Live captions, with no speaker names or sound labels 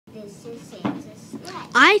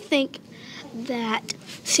I think that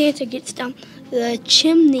Santa gets down the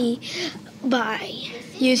chimney by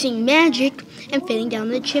using magic and fitting down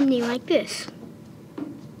the chimney like this.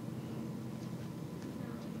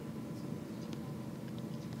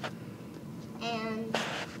 And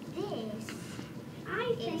this,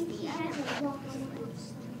 I think he has a walk.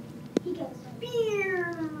 He goes, he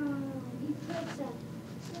puts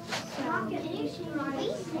a rocket we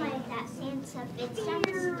play that Santa fits down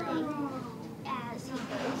his leg as he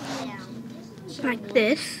goes down. Like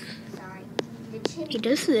this. He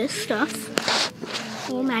does this stuff.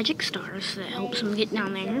 Little magic stars that helps him get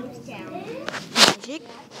down there. Magic.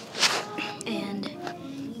 And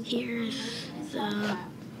here's the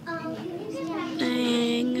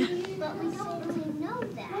thing. But we don't really know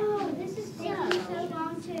that. This is so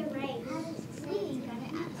long to erase.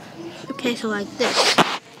 Okay, so like this.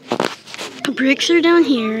 The bricks are down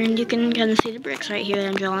here, and you can kind of see the bricks right here that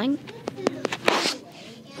I'm drawing.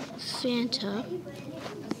 Santa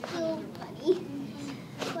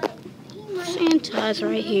is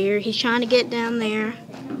right here. He's trying to get down there.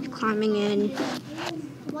 He's climbing in.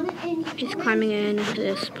 He's climbing in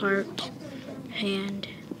this part. And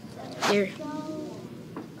here.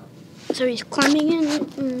 So he's climbing in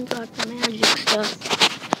and got the magic stuff.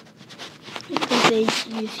 I think they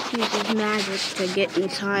uses magic to get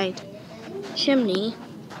inside the chimney.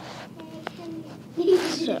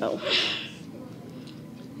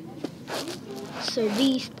 So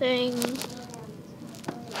these things,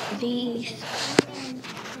 these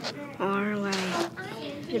are like,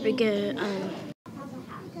 there we go.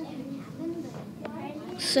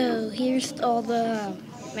 So here's all the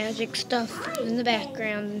magic stuff in the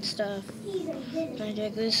background and stuff.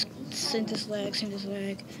 Magic, this Santa's leg, his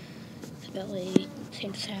belly,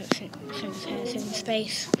 Santa's hat, Santa's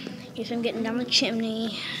face. Here's him getting down the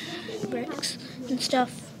chimney, bricks and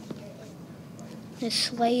stuff. His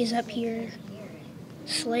sleigh's up here.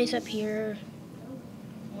 Sleigh's up here.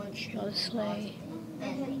 Draw the sleigh.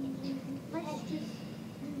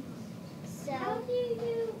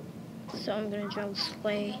 So I'm gonna draw the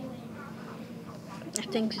sleigh. I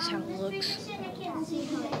think this is how it looks.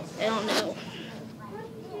 I don't know.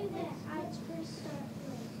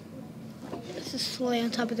 This is sleigh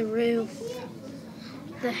on top of the roof.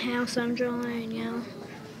 The house I'm drawing now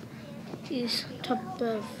is top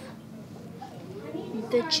of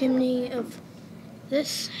the chimney of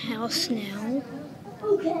this house now.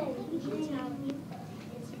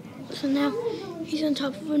 So now he's on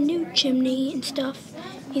top of a new chimney and stuff.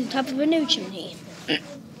 He's on top of a new chimney.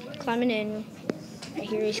 Climbing in. Right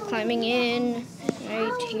here he's climbing in.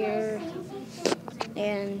 Right here.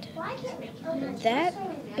 And that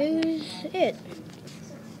is it.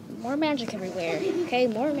 More magic everywhere. Okay,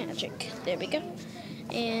 more magic. There we go.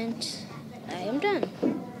 And I am done.